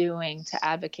be doing to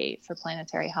advocate for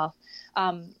planetary health?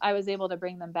 I was able to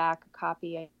bring them back a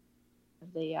copy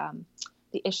of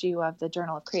the issue of the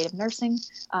Journal of Creative Nursing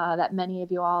that many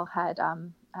of you all had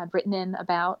written in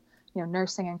about,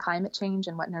 nursing and climate change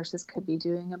and what nurses could be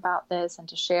doing about this, and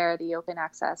to share the open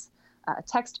access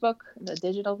textbook, the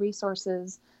digital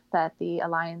resources that the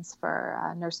Alliance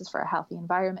for Nurses for a Healthy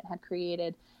Environment had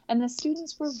created. And the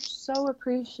students were so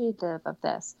appreciative of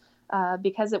this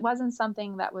because it wasn't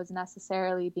something that was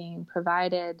necessarily being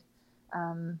provided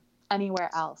anywhere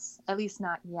else, at least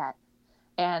not yet.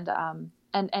 And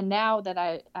now that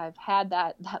I've had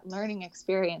that learning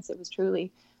experience, it was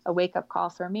truly a wake-up call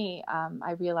for me.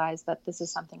 I realized that this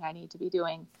is something I need to be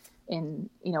doing in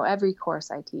every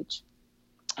course I teach,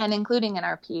 and including in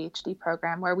our PhD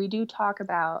program, where we do talk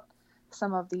about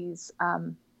some of these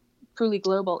truly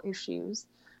global issues.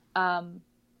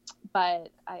 But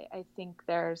I think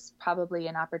there's probably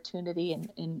an opportunity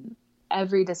in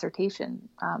every dissertation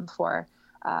for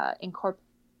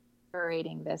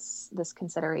incorporating this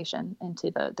consideration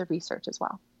into the research as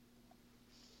well.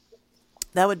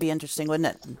 That would be interesting,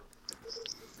 wouldn't it?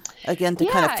 Again, to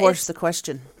kind of force the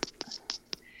question.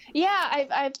 Yeah,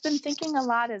 I've been thinking a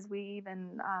lot as we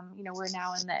even, we're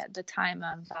now in the time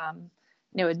of,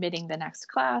 admitting the next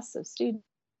class of students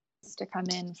to come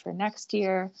in for next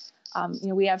year.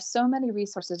 We have so many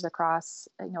resources across,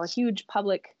 a huge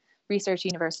public research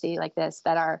university like this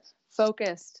that are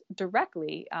focused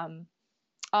directly on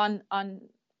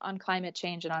climate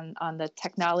change and on the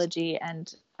technology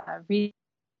and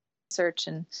research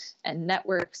and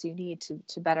networks you need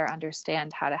to better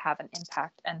understand how to have an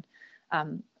impact. And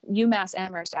UMass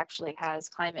Amherst actually has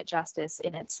climate justice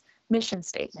in its mission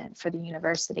statement for the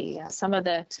university. Some of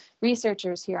the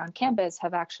researchers here on campus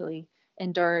have actually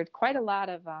endured quite a lot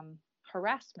of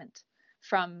harassment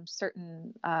from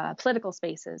certain political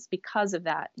spaces because of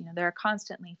that. There are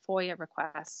constantly FOIA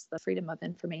requests, the Freedom of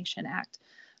Information Act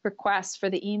requests for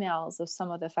the emails of some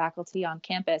of the faculty on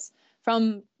campus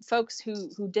from folks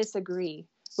who disagree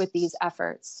with these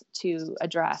efforts to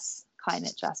address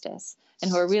climate justice and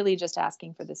who are really just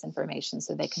asking for this information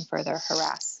so they can further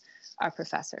harass our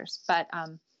professors. But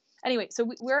anyway,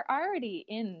 so we're already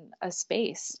in a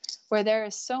space where there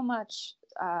is so much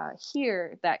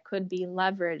here that could be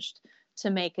leveraged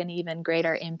to make an even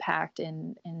greater impact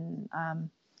in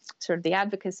sort of the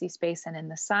advocacy space and in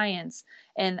the science.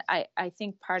 And I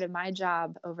think part of my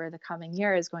job over the coming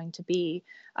year is going to be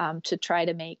to try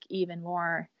to make even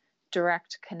more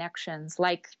direct connections,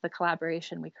 like the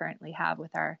collaboration we currently have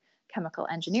with our chemical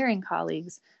engineering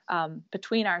colleagues,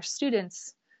 between our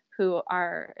students who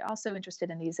are also interested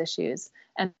in these issues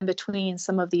and between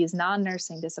some of these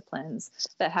non-nursing disciplines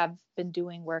that have been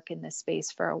doing work in this space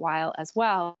for a while as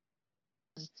well,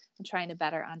 and trying to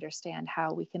better understand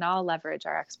how we can all leverage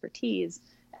our expertise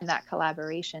and that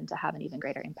collaboration to have an even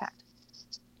greater impact.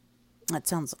 That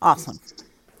sounds awesome.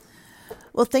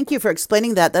 Well, thank you for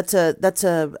explaining that.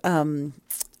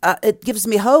 It gives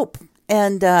me hope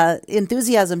and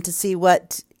enthusiasm to see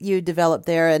what you develop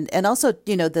there, and also,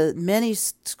 the many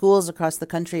schools across the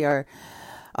country are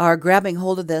grabbing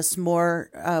hold of this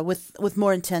more with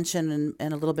more intention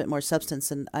and a little bit more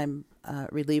substance, and I'm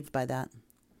relieved by that.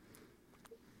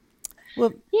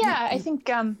 Well, yeah, I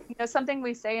think something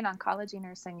we say in oncology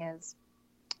nursing is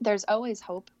there's always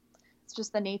hope. It's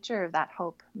just the nature of that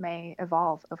hope may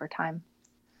evolve over time.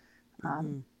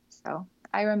 So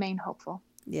I remain hopeful.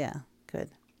 Yeah, good.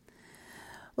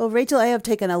 Well, Rachel, I have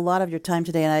taken a lot of your time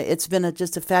today, and it's been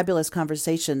just a fabulous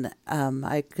conversation.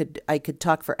 I could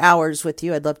talk for hours with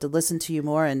you. I'd love to listen to you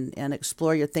more and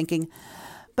explore your thinking.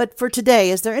 But for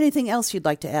today, is there anything else you'd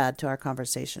like to add to our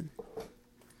conversation?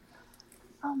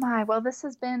 Oh my, well, this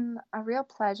has been a real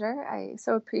pleasure. I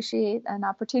so appreciate an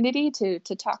opportunity to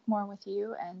talk more with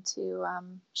you and to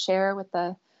share with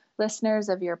the listeners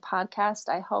of your podcast.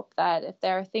 I hope that if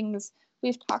there are things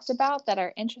we've talked about that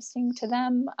are interesting to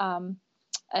them,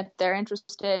 if they're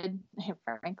interested,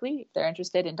 frankly, if they're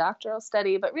interested in doctoral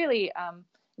study, but really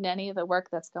in any of the work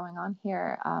that's going on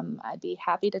here, I'd be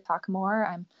happy to talk more.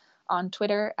 I'm on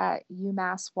Twitter at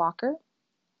UMassWalker,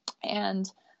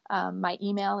 and my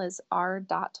email is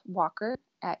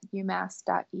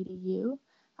r.walker@umass.edu.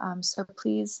 So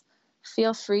please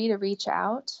feel free to reach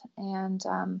out. And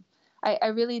I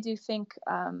really do think,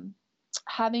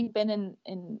 having been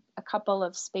in a couple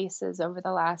of spaces over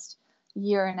the last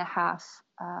year and a half,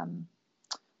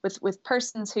 with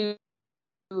persons who,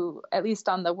 at least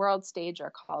on the world stage,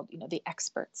 are called, the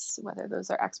experts, whether those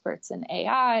are experts in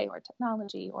AI or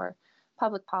technology or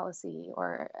public policy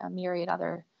or a myriad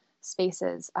other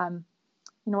spaces.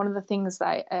 One of the things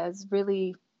that has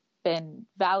really been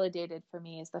validated for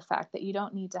me is the fact that you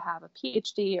don't need to have a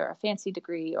PhD or a fancy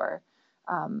degree or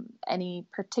any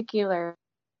particular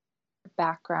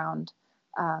background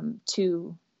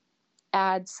to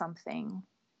add something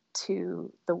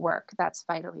to the work that's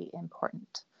vitally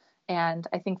important. And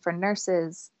I think for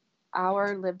nurses,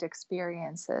 our lived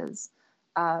experiences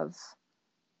of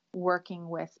working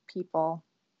with people,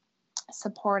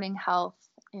 supporting health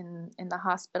in the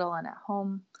hospital and at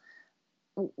home,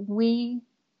 we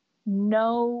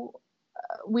know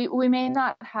we may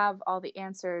not have all the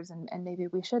answers, and maybe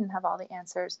we shouldn't have all the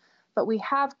answers, but we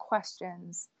have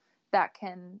questions that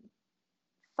can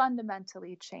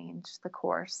fundamentally change the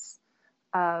course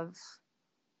of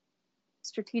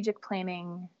strategic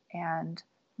planning and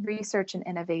research and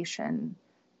innovation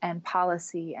and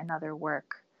policy and other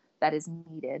work that is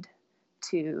needed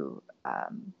to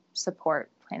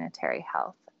support planetary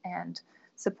health and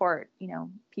support,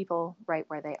 people right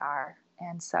where they are.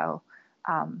 And so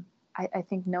I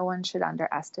think no one should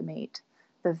underestimate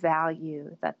the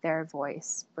value that their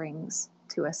voice brings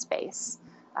to a space,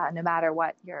 no matter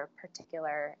what your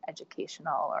particular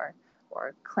educational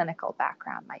or clinical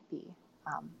background might be.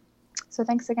 So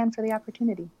thanks again for the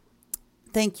opportunity.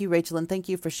 Thank you, Rachel, and thank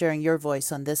you for sharing your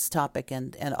voice on this topic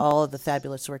and all of the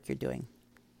fabulous work you're doing.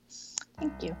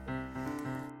 Thank you.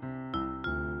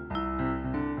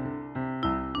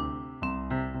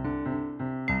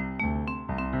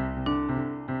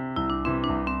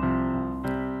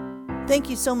 Thank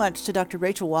you so much to Dr.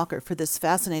 Rachel Walker for this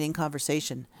fascinating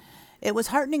conversation. It was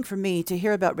heartening for me to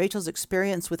hear about Rachel's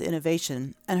experience with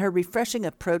innovation and her refreshing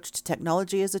approach to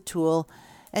technology as a tool,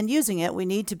 and using it, we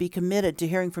need to be committed to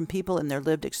hearing from people in their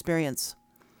lived experience.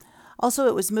 Also,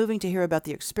 it was moving to hear about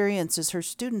the experiences her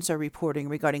students are reporting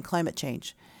regarding climate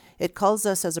change. It calls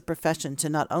us as a profession to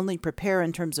not only prepare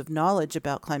in terms of knowledge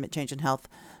about climate change and health,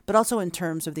 but also in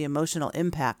terms of the emotional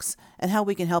impacts and how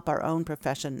we can help our own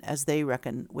profession as they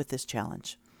reckon with this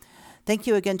challenge. Thank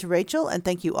you again to Rachel, and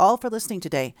thank you all for listening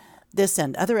today. This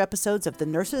and other episodes of the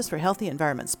Nurses for Healthy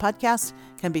Environments podcast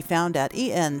can be found at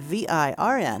envirn.org.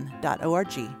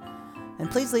 And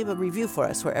please leave a review for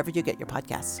us wherever you get your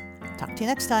podcasts. Talk to you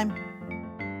next time.